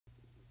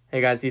Hey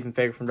guys, Ethan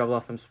Fager from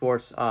FFM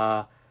Sports.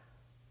 Right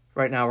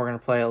now we're going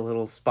to play a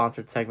little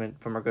sponsored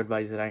segment from our good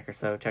buddies at Anchor,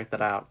 so check that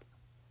out.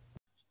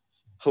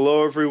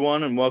 Hello,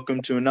 everyone, and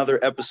welcome to another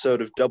episode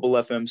of Double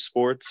FM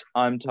Sports.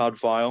 I'm Todd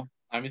File.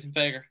 I'm Ethan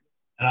Fager.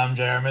 And I'm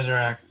Jared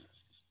Mizrak.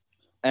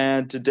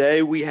 And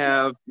today we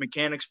have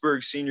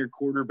Mechanicsburg senior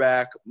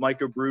quarterback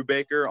Micah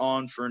Brubaker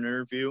on for an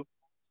interview.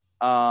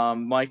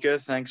 Micah,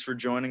 thanks for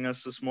joining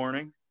us this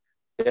morning.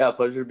 Yeah,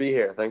 pleasure to be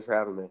here. Thanks for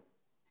having me.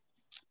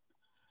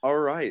 All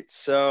right,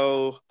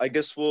 so I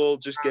guess we'll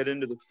just get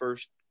into the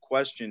first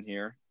question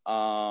here.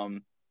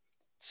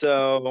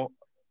 So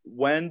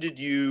when did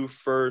you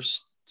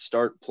first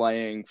start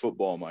playing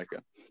football,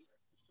 Micah?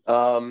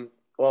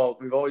 Well,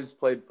 we've always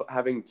played,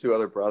 having two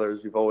other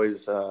brothers, we've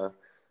always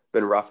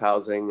been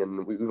roughhousing,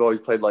 and we've always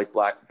played like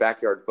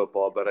backyard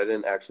football, but I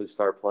didn't actually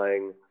start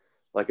playing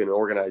like an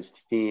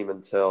organized team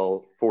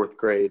until fourth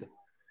grade.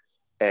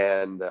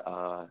 And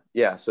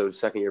so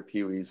second year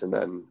Pee-wees and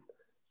then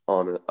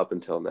on up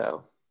until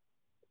now.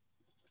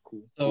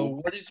 Cool. So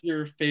what is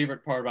your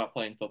favorite part about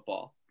playing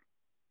football?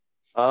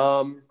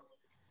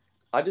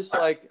 I just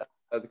like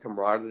the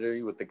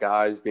camaraderie with the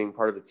guys, being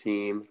part of a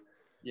team.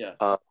 Yeah.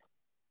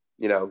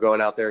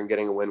 Going out there and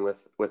getting a win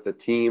with the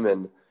team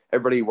and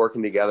everybody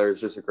working together is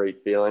just a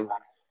great feeling.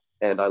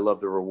 And I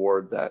love the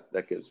reward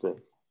that gives me.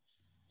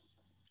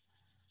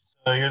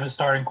 So you're the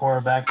starting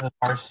quarterback for the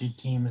varsity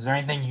team. Is there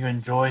anything you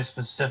enjoy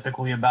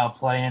specifically about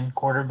playing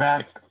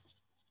quarterback?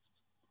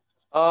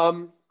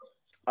 I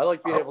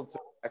like being able to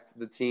affect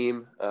the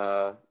team,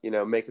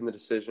 making the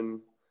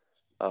decision.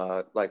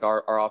 Like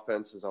our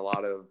offense is a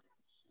lot of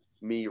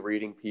me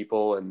reading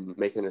people and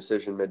making a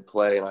decision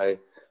mid-play, and I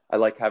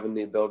like having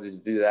the ability to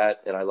do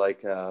that, and I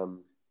like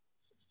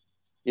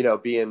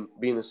being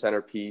the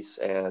centerpiece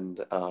and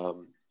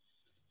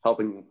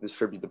helping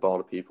distribute the ball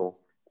to people.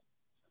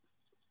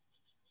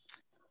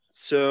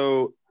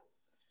 So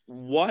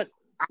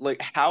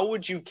how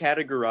would you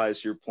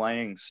categorize your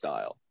playing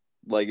style?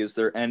 Like, is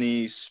there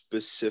any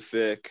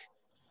specific,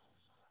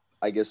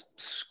 I guess,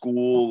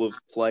 school of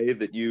play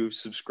that you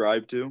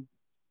subscribe to?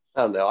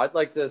 I don't know. I'd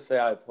like to say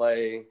I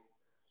play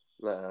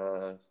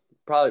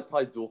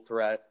probably dual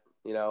threat.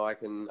 I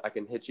can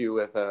hit you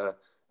with a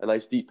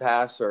nice deep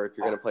pass, or if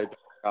you're going to play,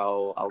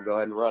 I'll go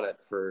ahead and run it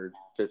for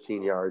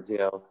 15 yards.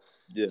 Yeah.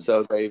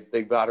 So they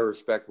got to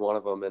respect one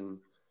of them, and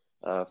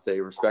if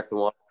they respect the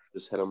one,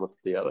 just hit them with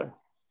the other.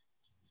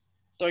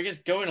 So I guess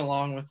going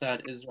along with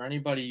that, is there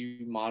anybody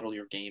you model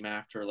your game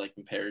after, like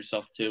compare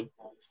yourself to?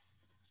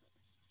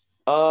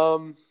 I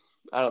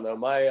don't know.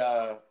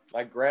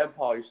 My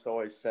grandpa used to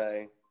always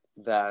say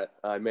that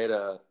I made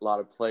a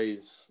lot of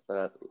plays.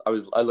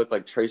 I looked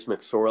like Trace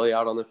McSorley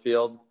out on the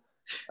field.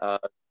 He's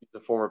a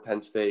former Penn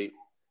State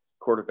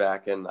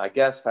quarterback, and I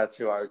guess that's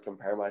who I would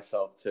compare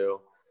myself to.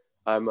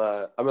 I'm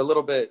a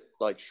little bit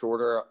like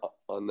shorter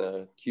on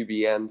the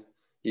QB end.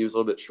 He was a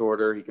little bit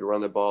shorter. He could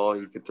run the ball.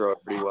 He could throw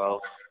it pretty well.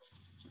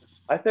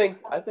 I think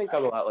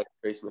I'm a lot like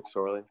Trace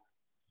McSorley.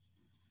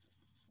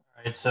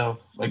 All right, so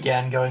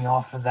again, going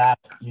off of that,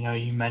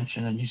 you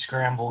mentioned that you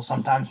scramble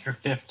sometimes for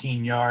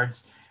 15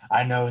 yards.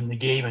 I know in the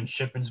game in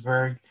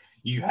Shippensburg,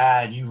 you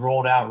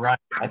rolled out right.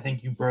 I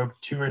think you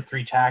broke 2 or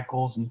 3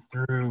 tackles and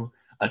threw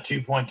a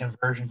 2-point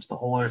conversion to the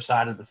whole other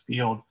side of the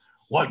field.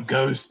 What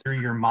goes through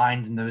your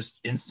mind in those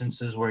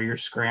instances where you're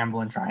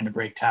scrambling trying to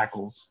break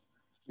tackles?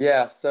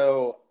 Yeah,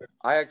 so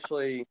I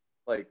actually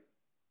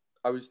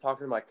I was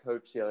talking to my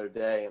coach the other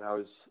day, and I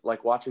was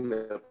like watching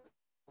the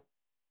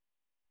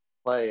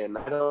play, and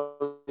I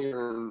don't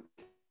even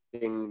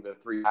think the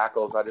 3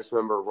 tackles. I just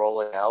remember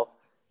rolling out,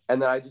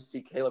 and then I just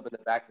see Caleb in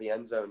the back of the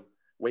end zone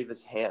wave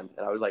his hand,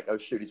 and I was like, "Oh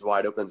shoot, he's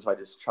wide open!" So I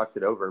just chucked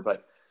it over.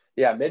 But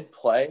yeah, mid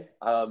play,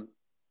 I'm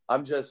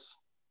just,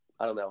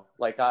 I don't know.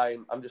 Like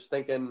I'm just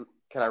thinking,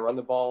 can I run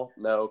the ball?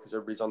 No, because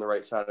everybody's on the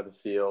right side of the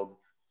field.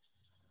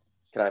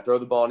 Can I throw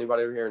the ball?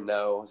 Anybody over here?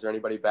 No. Is there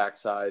anybody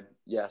backside?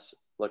 Yes.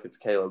 Look, it's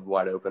Caleb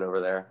wide open over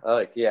there.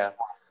 Yeah.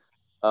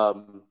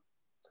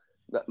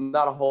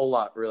 Not a whole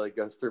lot really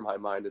goes through my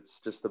mind. It's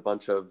just a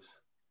bunch of,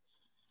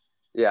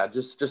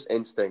 just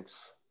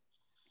instincts.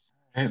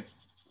 Right.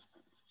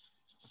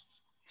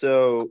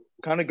 So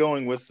kind of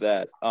going with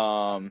that,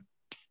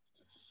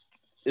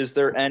 is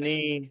there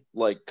any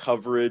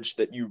coverage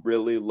that you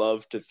really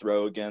love to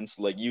throw against?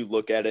 Like, you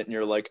look at it and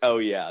you're like, oh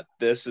yeah,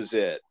 this is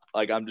it.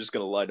 Like, I'm just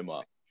going to light them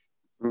up.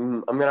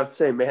 I'm going to have to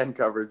say man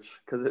coverage,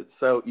 because it's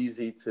so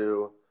easy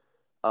to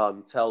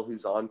tell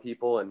who's on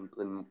people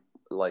and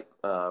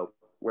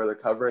where they're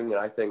covering.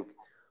 And I think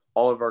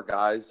all of our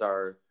guys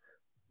are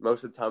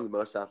most of the time the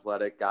most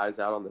athletic guys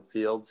out on the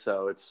field.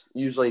 So it's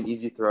usually an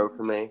easy throw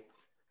for me.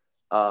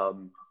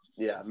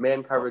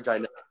 Man coverage, I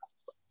know.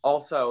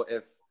 Also,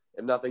 if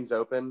nothing's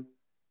open,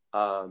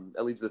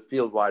 it leaves the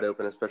field wide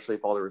open, especially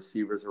if all the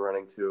receivers are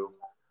running to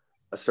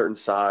a certain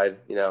side.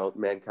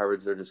 Man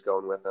coverage, they're just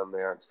going with them.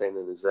 They aren't staying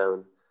in the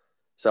zone.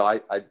 So I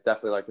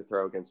definitely like to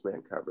throw against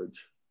man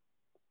coverage.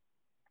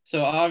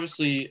 So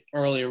obviously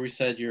earlier we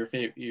said your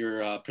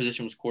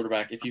position was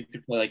quarterback. If you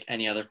could play like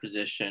any other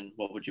position,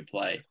 what would you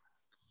play?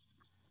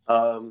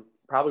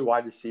 probably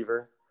wide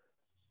receiver.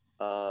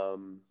 I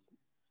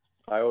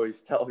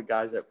always tell the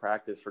guys at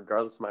practice,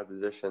 regardless of my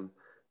position,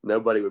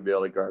 nobody would be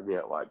able to guard me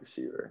at wide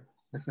receiver.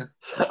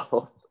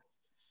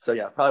 So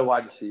yeah, probably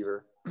wide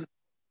receiver.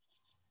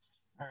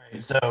 All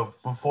right. So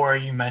before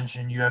you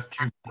mentioned you have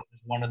two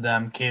brothers, one of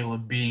them,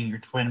 Caleb, being your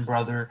twin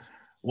brother.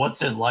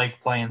 What's it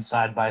like playing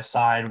side by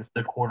side with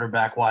the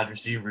quarterback wide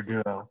receiver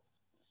duo?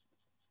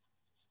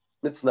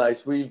 It's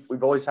nice.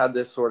 We've always had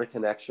this sort of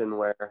connection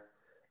where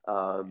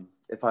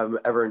if I'm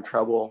ever in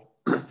trouble,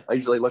 I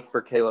usually look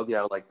for Caleb,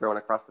 like throwing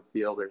across the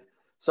field or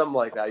something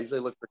like that. I usually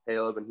look for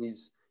Caleb, and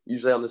he's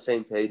usually on the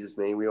same page as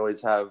me. We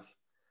always have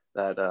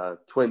that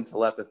twin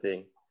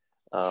telepathy.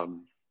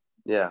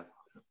 Yeah,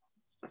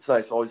 it's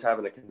nice always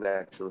having a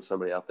connection with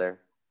somebody out there.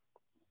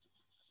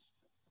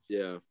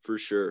 Yeah, for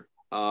sure.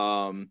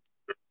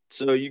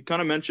 So you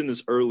kind of mentioned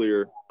this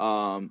earlier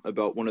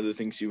about one of the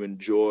things you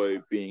enjoy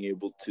being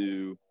able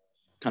to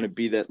kind of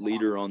be that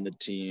leader on the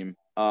team.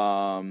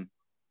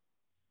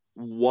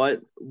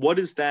 What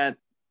is that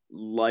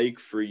like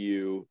for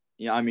you?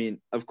 Yeah, I mean,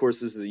 of course,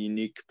 this is a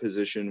unique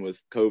position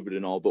with COVID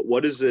and all, but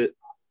what is it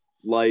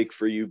like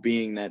for you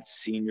being that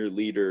senior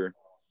leader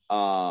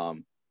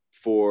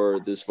for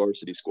this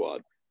varsity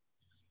squad?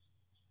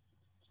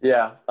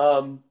 Yeah,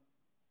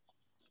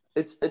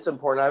 it's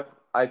important.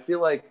 I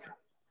feel like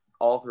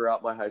all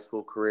throughout my high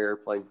school career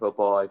playing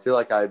football, I feel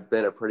like I've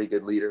been a pretty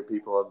good leader.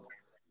 People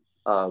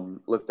have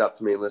looked up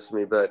to me and listened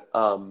to me, but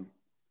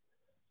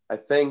I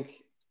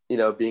think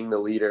being the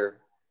leader,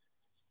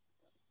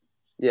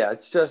 yeah,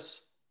 it's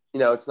just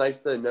it's nice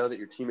to know that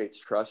your teammates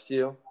trust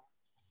you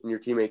and your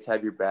teammates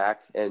have your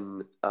back,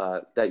 and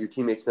that your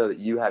teammates know that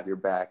you have your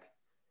back,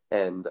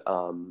 and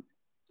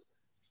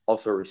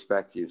also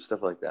respect you,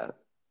 stuff like that.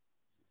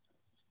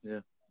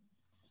 Yeah.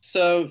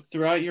 So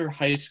throughout your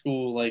high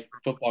school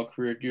football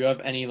career, do you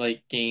have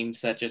any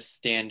games that just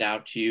stand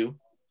out to you?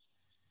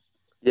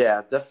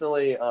 Yeah,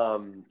 definitely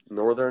the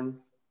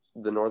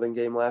Northern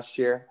game last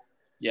year.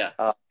 Yeah.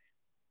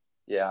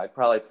 Yeah, I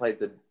probably played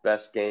the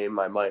best game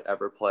I might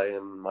ever play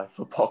in my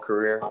football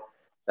career.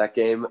 That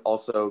game,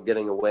 also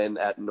getting a win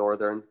at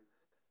Northern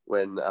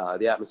when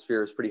the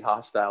atmosphere was pretty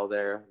hostile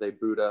there. They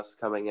booed us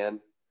coming in.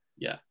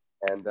 Yeah.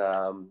 And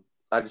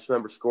I just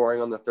remember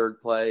scoring on the third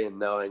play and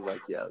knowing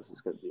this is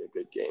going to be a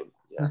good game.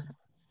 Yeah.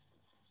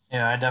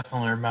 Yeah, I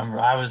definitely remember.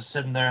 I was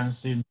sitting there in the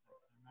student. I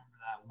remember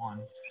that one.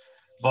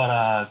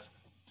 But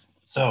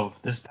so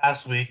this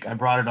past week, I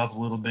brought it up a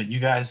little bit. You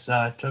guys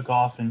took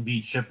off and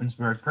beat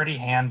Shippensburg pretty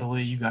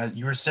handily.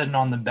 You were sitting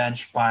on the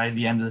bench by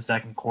the end of the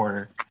second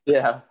quarter.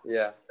 Yeah.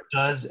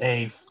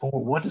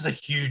 What does a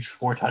huge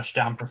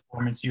 4-touchdown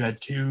performance? You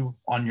had 2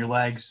 on your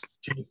legs,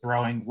 2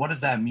 throwing. What does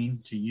that mean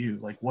to you?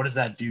 What does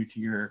that do to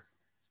your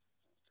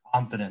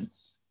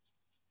confidence?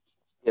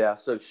 Yeah,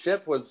 so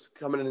Ship was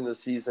coming into the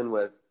season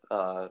with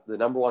the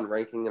number 1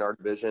 ranking in our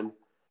division,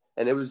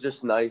 and it was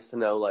just nice to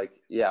know,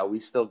 we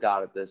still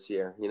got it this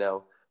year.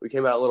 We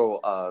came out a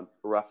little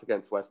rough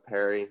against West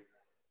Perry,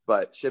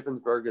 but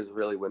Shippensburg is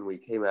really when we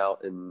came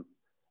out, and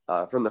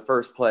from the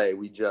first play,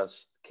 we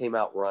just came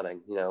out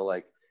running.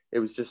 It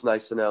was just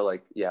nice to know,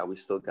 we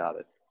still got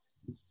it.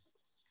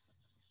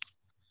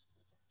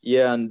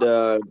 Yeah, and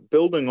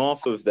building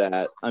off of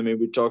that, I mean,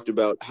 we talked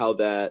about how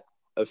that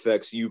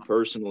affects you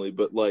personally,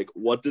 but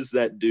what does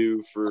that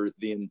do for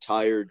the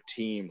entire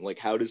team?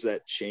 How does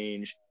that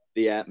change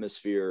the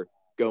atmosphere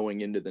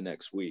going into the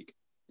next week?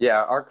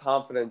 Yeah, our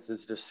confidence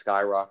is just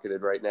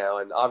skyrocketed right now,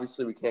 and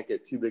obviously we can't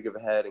get too big of a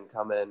head and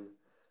come in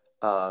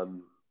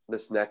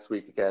this next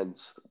week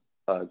against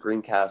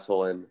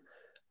Greencastle and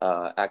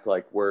act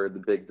like we're the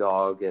big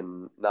dog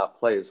and not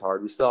play as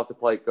hard. We still have to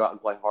go out and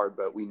play hard,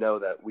 but we know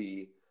that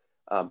we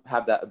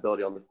have that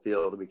ability on the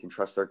field, and we can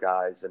trust our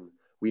guys, and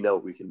we know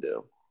what we can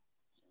do.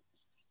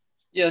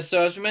 Yeah,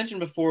 so as we mentioned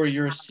before,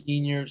 you're a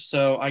senior,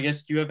 so I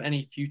guess do you have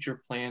any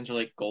future plans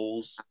or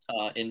goals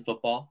in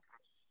football?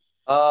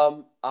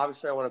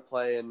 Obviously I want to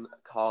play in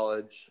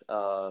college.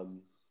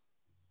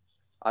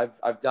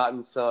 I've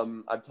gotten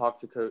some. I've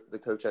talked to the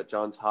coach at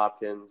Johns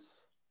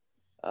Hopkins,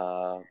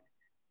 but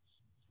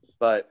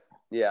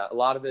yeah, a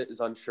lot of it is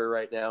unsure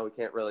right now. We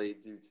can't really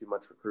do too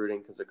much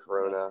recruiting because of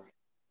Corona,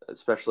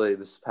 especially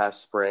this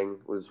past spring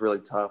was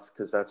really tough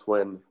because that's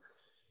when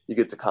you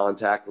get to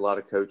contact a lot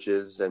of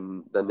coaches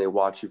and then they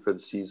watch you for the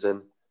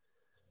season.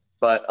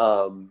 But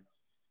one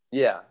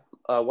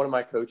of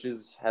my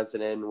coaches has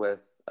it in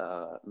with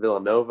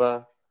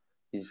Villanova.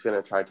 He's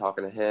going to try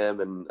talking to him,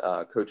 and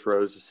Coach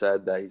Rose has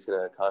said that he's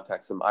going to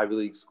contact some Ivy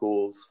League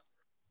schools.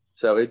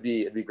 So it'd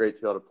be great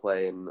to be able to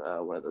play in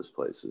one of those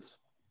places.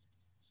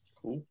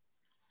 Cool.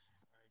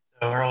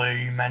 So earlier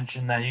you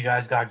mentioned that you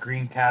guys got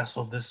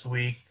Greencastle this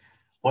week.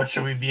 What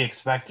should we be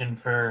expecting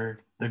for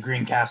the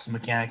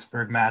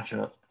Greencastle-Mechanicsburg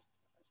matchup?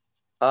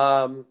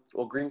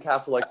 Well,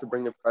 Greencastle likes to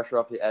bring the pressure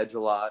off the edge a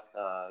lot.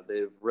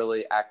 They have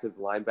really active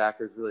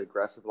linebackers, really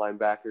aggressive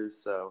linebackers.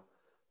 So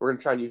we're going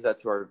to try and use that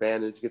to our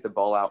advantage, get the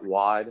ball out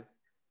wide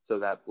so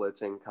that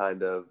blitzing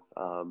kind of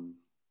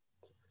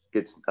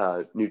gets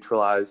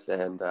neutralized,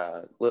 and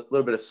a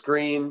little bit of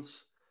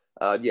screens,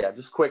 Yeah,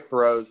 just quick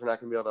throws. I'm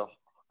not gonna be able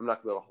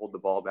to hold the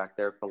ball back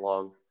there for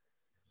long.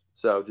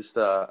 So just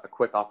a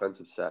quick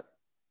offensive set.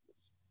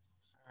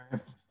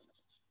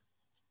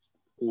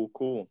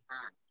 Cool.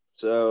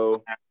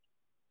 So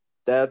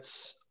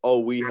that's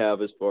all we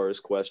have as far as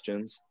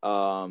questions.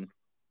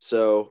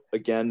 So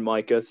again,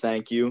 Micah,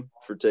 thank you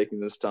for taking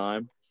this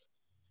time.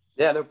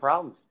 Yeah, no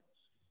problem.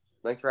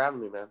 Thanks for having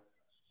me, man.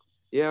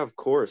 Yeah, of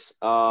course.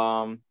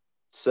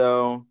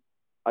 So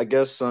I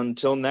guess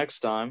until next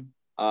time,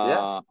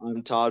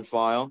 I'm Todd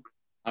File.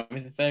 I'm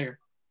Ethan Fager.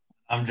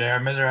 I'm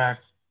Jared Mizrak.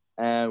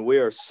 And we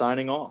are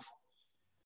signing off.